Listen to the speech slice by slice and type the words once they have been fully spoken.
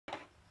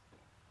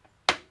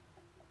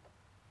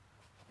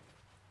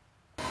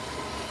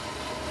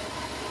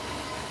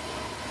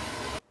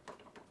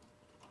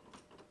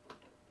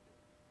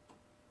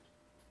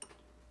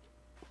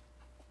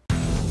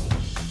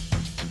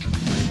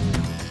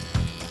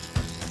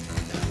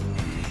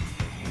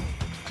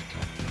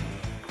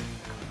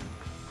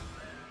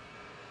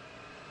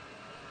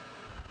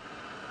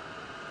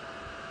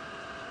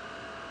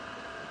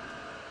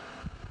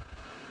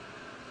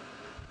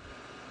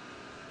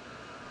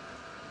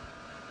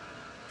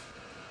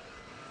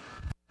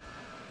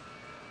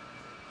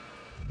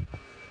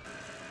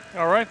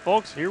All right,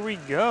 folks, here we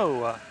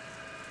go.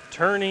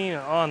 Turning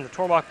on the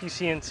Tormach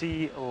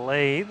PCNC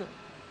lathe.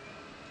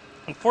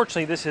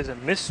 Unfortunately, this is a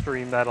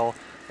mystery metal.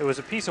 It was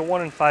a piece of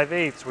 1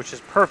 5/8, which is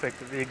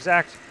perfect, the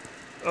exact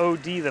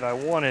OD that I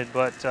wanted,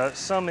 but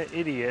some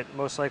idiot,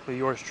 most likely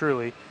yours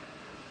truly,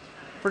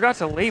 forgot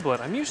to label it.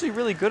 I'm usually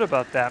really good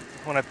about that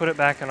when I put it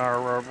back in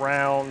our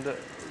round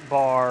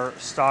bar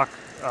stock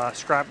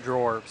scrap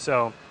drawer.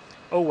 So,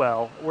 oh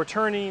well. We're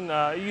turning,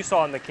 you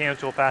saw in the cam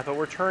tool path, but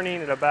we're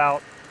turning at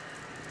about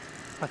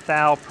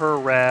 1,000 per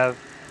rev.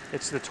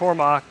 It's the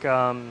Tormach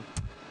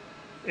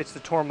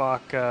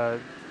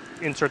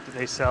insert that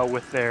they sell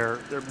with their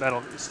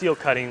metal steel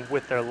cutting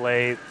with their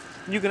lathe.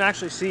 You can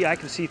actually see, I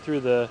can see through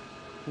the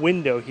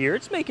window here.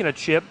 It's making a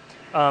chip.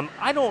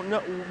 I don't know,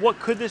 what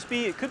could this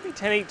be? It could be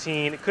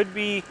 1018, it could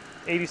be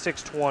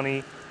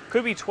 8620,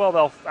 could be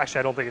 12L, actually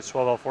I don't think it's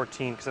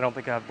 12L14 because I don't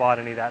think I've bought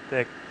any that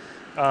thick.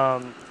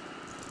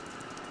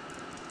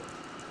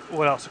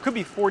 What else? It could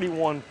be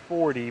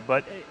 4140,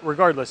 but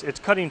regardless, it's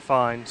cutting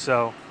fine,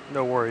 so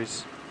no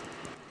worries.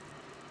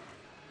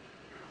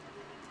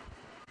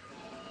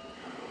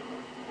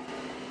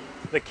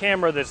 The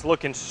camera that's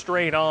looking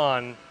straight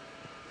on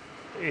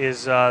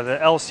is the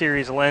L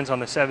series lens on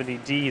the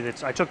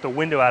 70D. I took the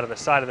window out of the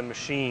side of the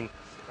machine.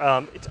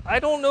 I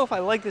don't know if I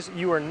like this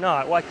you or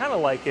not. Well, I kind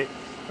of like it.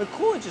 The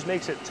coolant just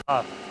makes it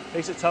tough.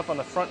 Makes it tough on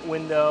the front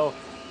window,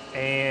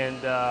 and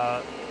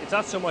it's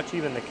not so much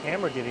even the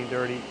camera getting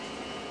dirty.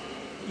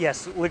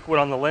 Yes, liquid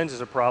on the lens is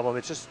a problem.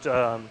 It's just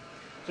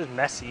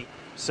messy.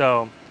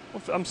 So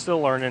I'm still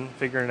learning,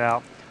 figuring it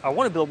out. I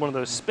want to build one of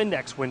those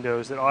Spindex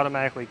windows that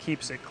automatically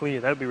keeps it clear.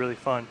 That would be really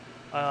fun.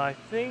 I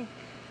think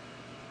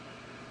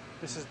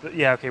this is the,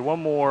 yeah, okay,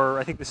 one more.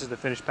 I think this is the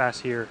finished pass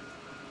here.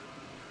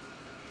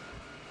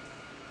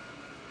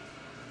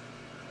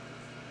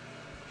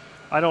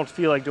 I don't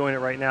feel like doing it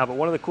right now, but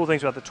one of the cool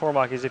things about the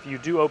Tormach is if you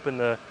do open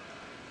the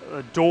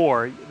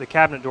door, the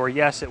cabinet door,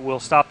 yes, it will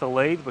stop the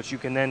lathe, but you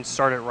can then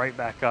start it right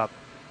back up,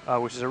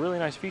 which is a really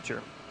nice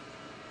feature.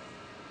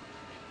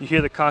 You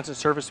hear the constant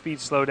surface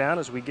speed slow down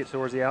as we get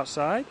towards the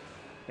outside,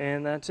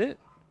 and that's it.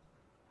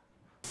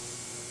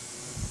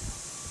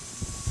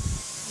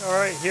 All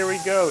right, here we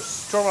go.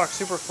 Tormach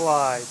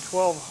Superfly,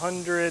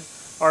 1200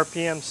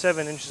 RPM,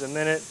 7 inches a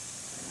minute.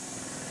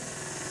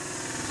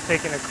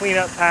 Taking a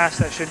cleanup pass,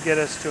 that should get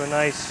us to a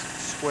nice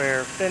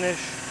square finish.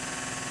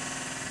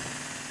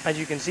 As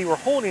you can see, we're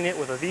holding it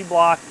with a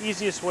V-block,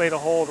 easiest way to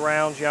hold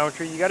round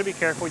geometry. You gotta be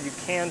careful, you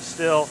can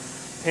still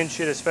pinch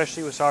it,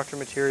 especially with softer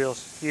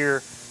materials.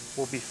 Here,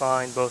 we'll be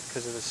fine, both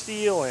because of the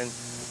steel, and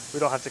we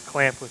don't have to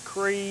clamp with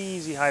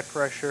crazy high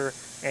pressure,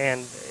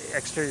 and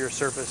exterior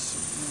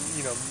surface,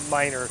 you know,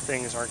 minor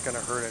things aren't gonna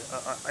hurt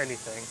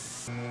anything.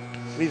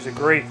 Leaves a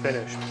great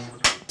finish.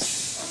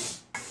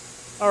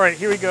 All right,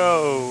 here we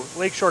go.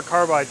 Lakeshore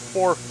Carbide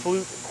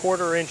 4-flute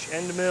 1/4 inch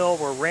end mill.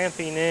 We're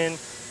ramping in.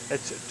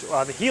 It's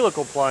the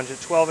helical plunge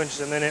at 12 inches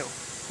a minute,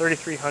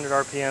 3,300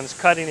 RPMs,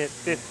 cutting at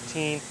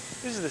 15.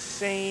 This is the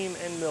same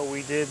end mill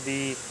we did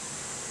the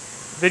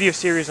video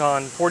series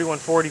on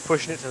 4140,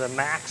 pushing it to the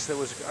max. That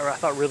was, I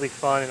thought, really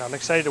fun, and I'm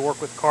excited to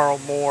work with Carl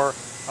more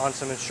on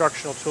some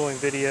instructional tooling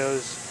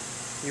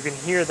videos. You can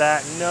hear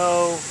that,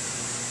 no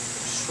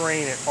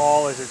strain at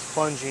all as it's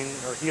plunging,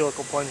 or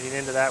helical plunging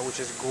into that,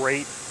 which is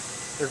great.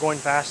 They're going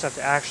fast enough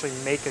to actually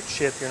make a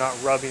chip. You're not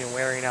rubbing and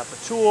wearing out the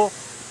tool.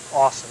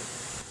 Awesome.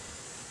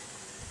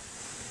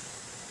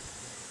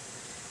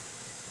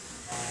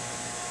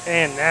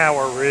 And now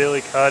we're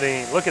really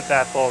cutting. Look at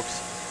that,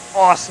 folks.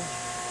 Awesome.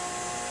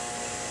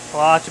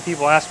 Lots of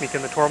people ask me,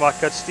 can the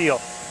Tormach cut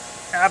steel?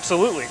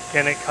 Absolutely.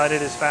 Can it cut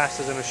it as fast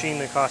as a machine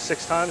that costs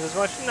 6 times as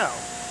much? No.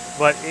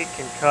 But it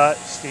can cut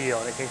steel,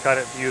 and it can cut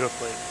it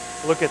beautifully.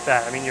 Look at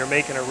that. I mean, you're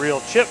making a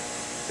real chip.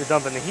 You're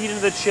dumping the heat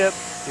into the chip.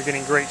 You're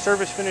getting great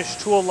surface finish,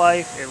 tool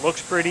life. It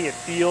looks pretty. It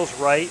feels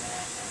right.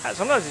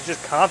 Sometimes it's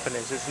just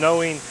confidence. It's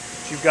knowing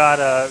you've got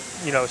a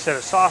set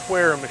of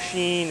software, a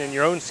machine, and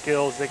your own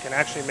skills that can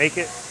actually make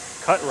it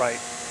cut right.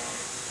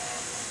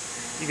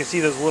 You can see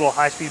those little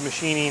high-speed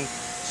machining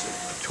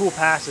tool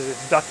passes.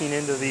 It's ducking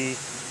into the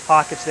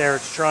pockets there.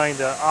 It's trying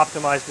to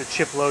optimize the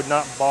chip load,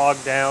 not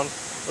bog down.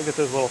 Look at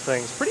those little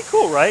things. Pretty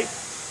cool, right?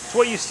 It's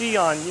what you see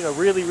on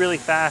really, really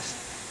fast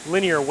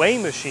linear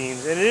weighing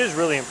machines, and it is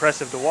really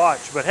impressive to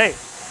watch. But hey,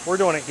 we're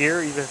doing it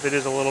here, even if it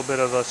is a little bit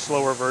of a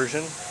slower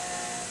version.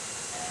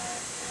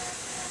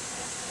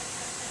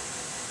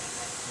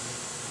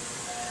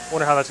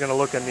 Wonder how that's going to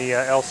look in the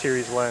L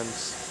series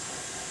lens.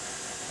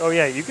 Oh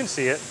yeah, you can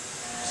see it.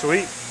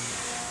 Sweet.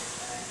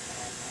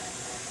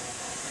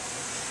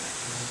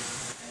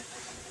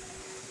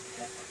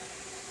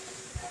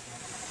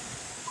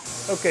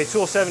 Okay,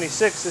 tool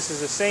 76. This is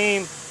the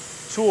same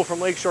tool from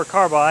Lakeshore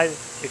Carbide,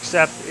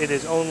 except it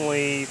is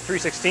only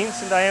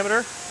 3/16 in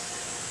diameter.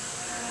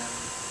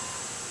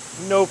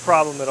 No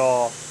problem at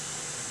all.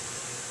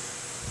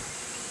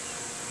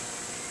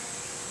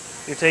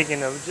 You're taking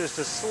just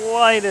the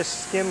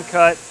slightest skim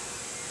cut,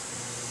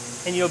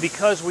 and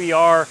because we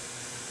are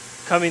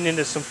coming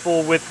into some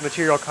full width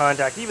material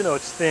contact, even though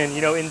it's thin.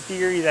 You know, in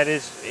theory, that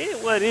is,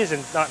 well, it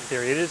isn't, not in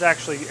theory, it is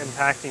actually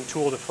impacting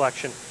tool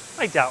deflection.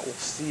 I doubt we'll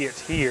see it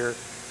here,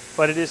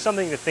 but it is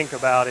something to think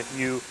about if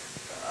you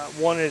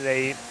wanted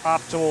a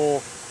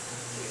optimal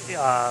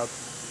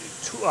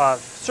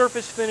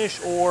surface finish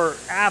or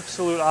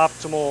absolute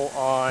optimal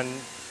on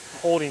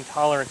holding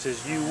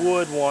tolerances. You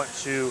would want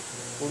to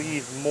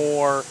leave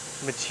more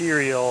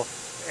material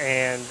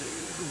and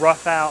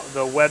rough out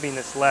the webbing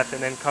that's left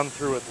and then come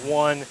through with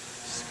one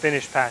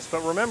finish pass.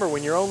 But remember,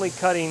 when you're only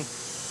cutting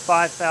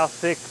 5 thou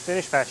thick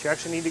finish pass, you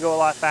actually need to go a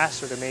lot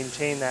faster to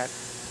maintain that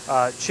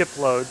chip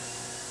load,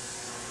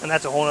 and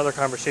that's a whole other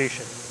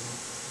conversation.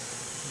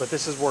 But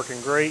this is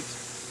working great.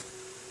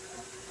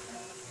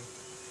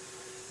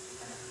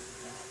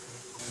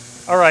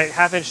 All right,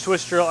 1/2-inch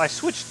twist drill. I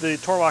switched the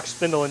Tormach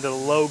spindle into the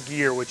low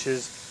gear, which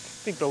is,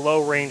 I think the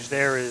low range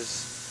there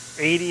is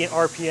 80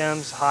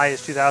 RPMs, high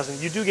is 2000.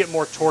 You do get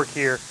more torque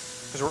here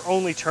because we're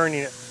only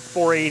turning at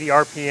 480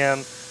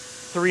 RPM,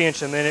 3"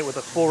 a minute with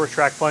a full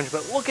retract plunge.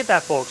 But look at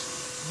that,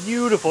 folks.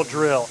 Beautiful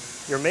drill.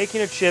 You're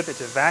making a chip, it's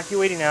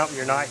evacuating out,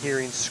 you're not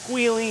hearing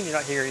squealing, you're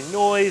not hearing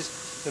noise,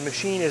 the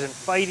machine isn't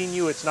fighting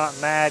you, it's not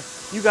mad.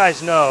 You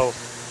guys know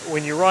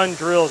when you run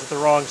drills at the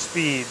wrong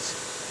speeds,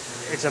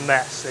 it's a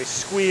mess. They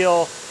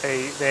squeal,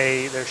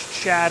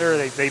 there's chatter,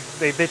 they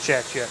bitch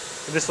at you.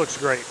 And this looks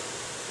great.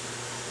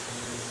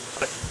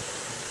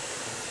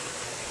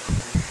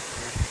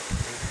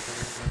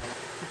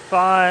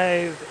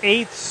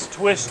 5/8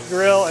 twist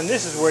drill, and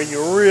this is where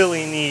you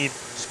really need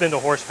spindle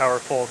horsepower,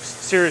 folks.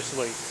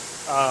 Seriously,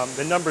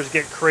 the numbers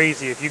get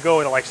crazy if you go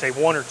into, like, say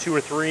 1 or 2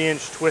 or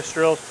 3-inch twist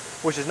drills,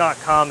 which is not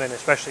common,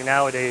 especially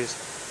nowadays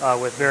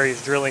with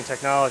various drilling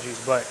technologies.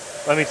 But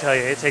let me tell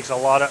you, it takes a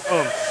lot of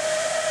oomph.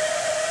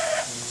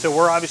 So we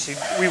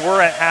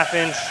were at 1/2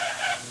 inch.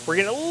 We're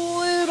getting a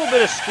little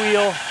bit of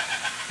squeal,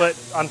 but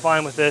I'm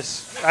fine with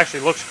this.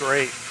 Actually, looks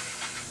great.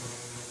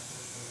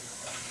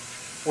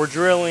 We're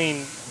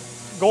drilling,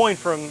 going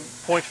from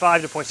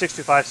 0.5 to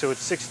 0.625, so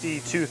it's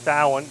 62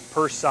 thou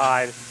per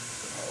side,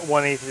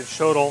 1/8 inch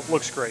total.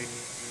 Looks great.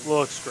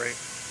 Looks great.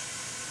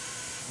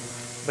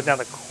 But now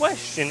the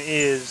question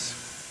is,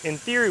 in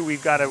theory,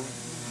 we've got to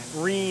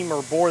ream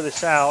or bore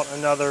this out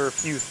another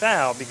few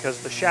thou because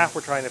the shaft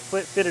we're trying to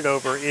fit it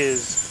over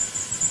is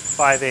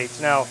 5/8.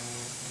 Now,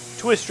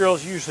 twist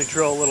drills usually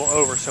drill a little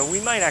over, so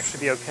we might actually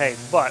be okay.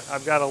 But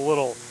I've got a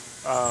little,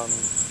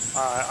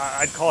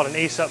 I'd call it an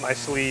ace up my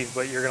sleeve,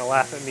 but you're going to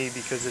laugh at me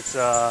because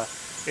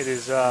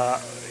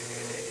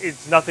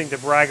it's nothing to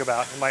brag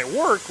about. It might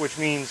work, which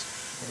means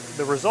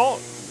the result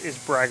is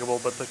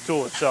braggable, but the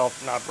tool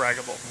itself not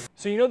braggable.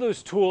 So you know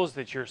those tools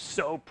that you're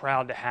so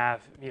proud to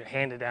have,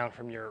 handed down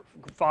from your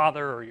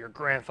father or your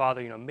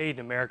grandfather, made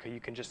in America. You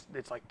can just,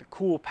 it's like the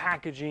cool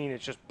packaging,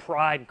 it's just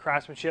pride and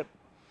craftsmanship.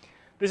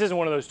 This isn't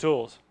one of those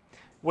tools.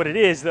 What it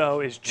is, though,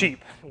 is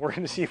cheap. We're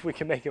going to see if we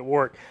can make it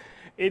work.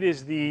 It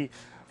is the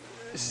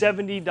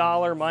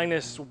 $70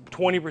 minus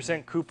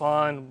 20%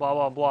 coupon, blah,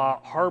 blah, blah,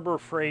 Harbor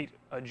Freight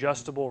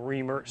adjustable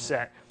reamer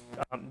set.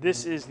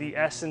 This is the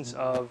essence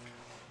of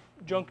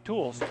junk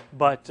tools.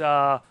 But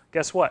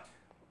guess what?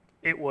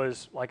 It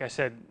was, like I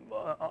said,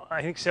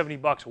 I think 70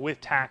 bucks with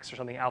tax or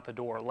something out the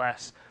door,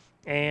 less.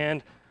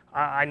 And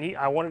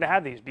I wanted to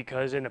have these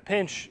because in a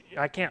pinch,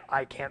 I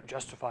can't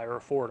justify or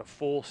afford a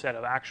full set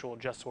of actual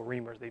adjustable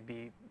reamers. They'd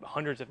be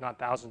hundreds, if not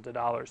thousands of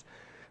dollars.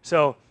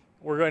 So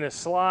we're going to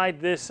slide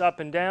this up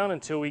and down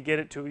until we get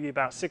it to be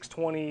about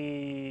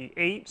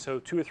 628, so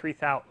 2 or 3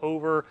 thou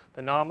over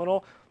the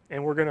nominal,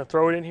 and we're going to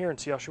throw it in here and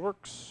see how she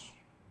works.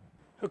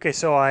 Okay,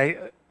 so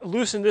I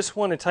loosened this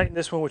one and tightened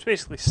this one, which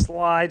basically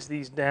slides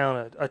these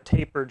down a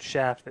tapered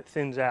shaft that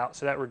thins out,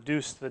 so that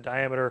reduced the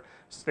diameter.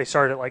 They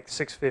started at like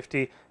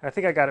 650, and I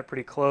think I got it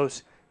pretty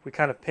close. We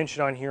kind of pinch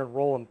it on here and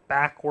roll them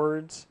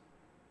backwards.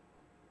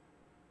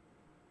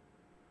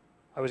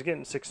 I was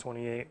getting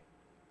 628.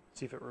 Let's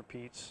see if it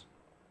repeats.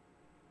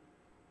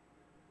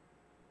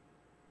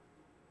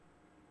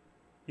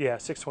 Yeah,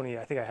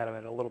 628. I think I had him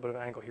at a little bit of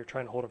an angle here,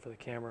 trying to hold it for the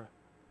camera.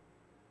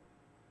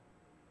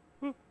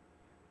 Woo.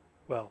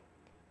 Well,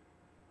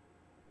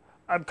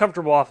 I'm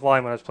comfortable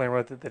offline when I was playing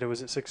with it that it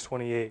was at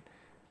 628.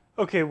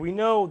 Okay, we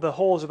know the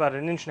hole is about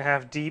 1.5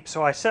 inches deep,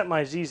 so I set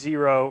my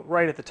Z0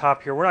 right at the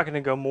top here. We're not going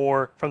to go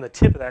more from the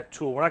tip of that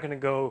tool. We're not going to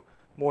go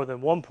more than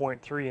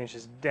 1.3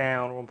 inches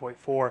down,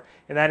 1.4,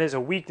 and that is a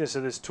weakness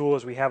of this tool,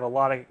 is we have a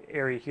lot of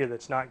area here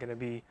that's not going to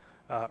be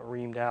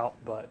reamed out,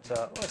 but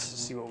let's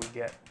just see what we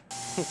get.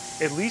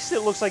 At least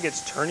it looks like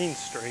it's turning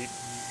straight.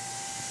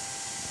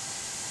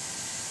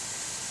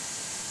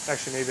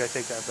 Actually, maybe I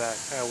take that back.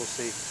 We'll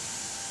see.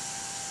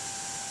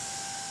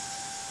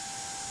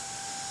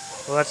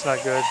 Well, that's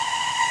not good.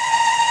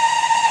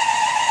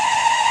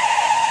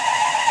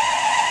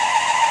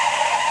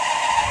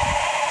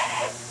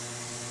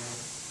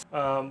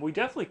 We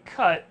definitely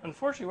cut.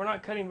 Unfortunately, we're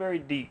not cutting very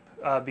deep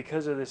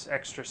because of this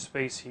extra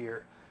space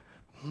here.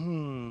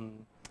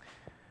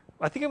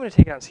 I think I'm going to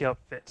take it out and see how it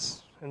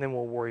fits, and then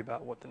we'll worry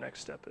about what the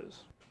next step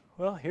is.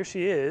 Well, here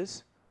she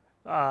is.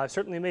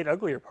 Certainly made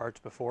uglier parts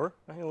before.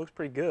 I think it looks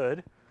pretty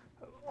good.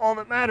 All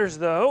that matters,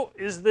 though,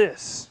 is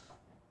this.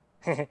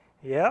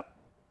 Yep.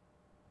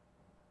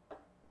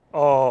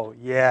 Oh,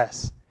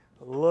 yes.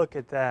 Look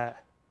at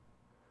that.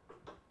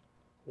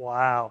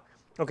 Wow.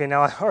 Okay,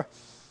 now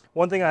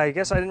one thing I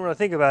guess I didn't really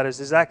think about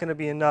is that going to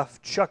be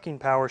enough chucking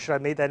power? Should I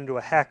make that into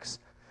a hex?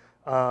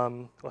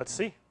 Let's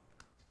see.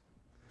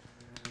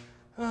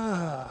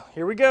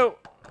 Here we go.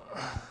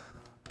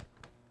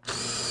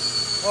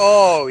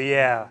 Oh,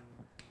 yeah.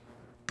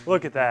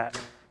 Look at that.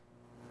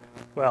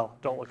 Well,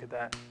 don't look at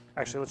that.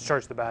 Actually, let's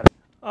charge the battery.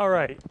 All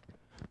right.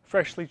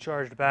 Freshly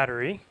charged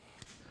battery.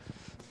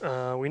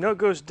 We know it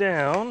goes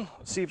down.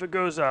 Let's see if it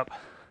goes up.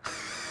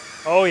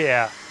 Oh,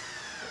 yeah.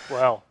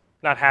 Well,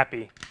 not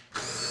happy.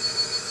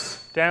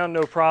 Down,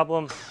 no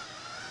problem.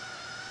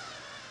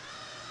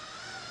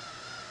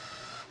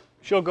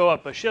 She'll go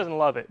up, but she doesn't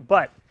love it.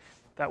 But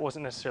that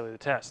wasn't necessarily the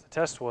test. The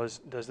test was,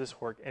 does this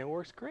work? And it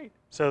works great.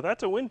 So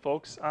that's a win,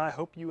 folks. I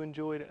hope you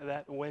enjoyed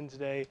that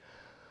Wednesday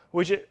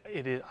widget.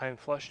 I am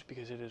flushed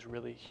because it is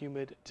really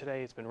humid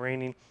today. It's been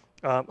raining.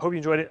 Hope you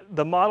enjoyed it.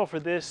 The model for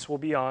this will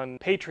be on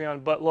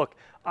Patreon, but look,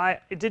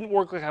 it didn't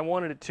work like I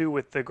wanted it to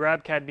with the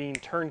GrabCad being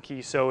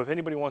turnkey. So if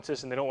anybody wants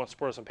this and they don't want to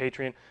support us on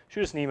Patreon,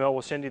 shoot us an email.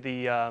 We'll send you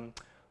the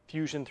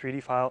Fusion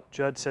 3D file.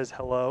 Judd says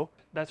hello.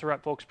 That's a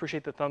wrap, folks.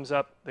 Appreciate the thumbs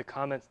up, the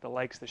comments, the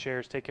likes, the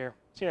shares. Take care.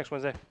 See you next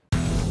Wednesday.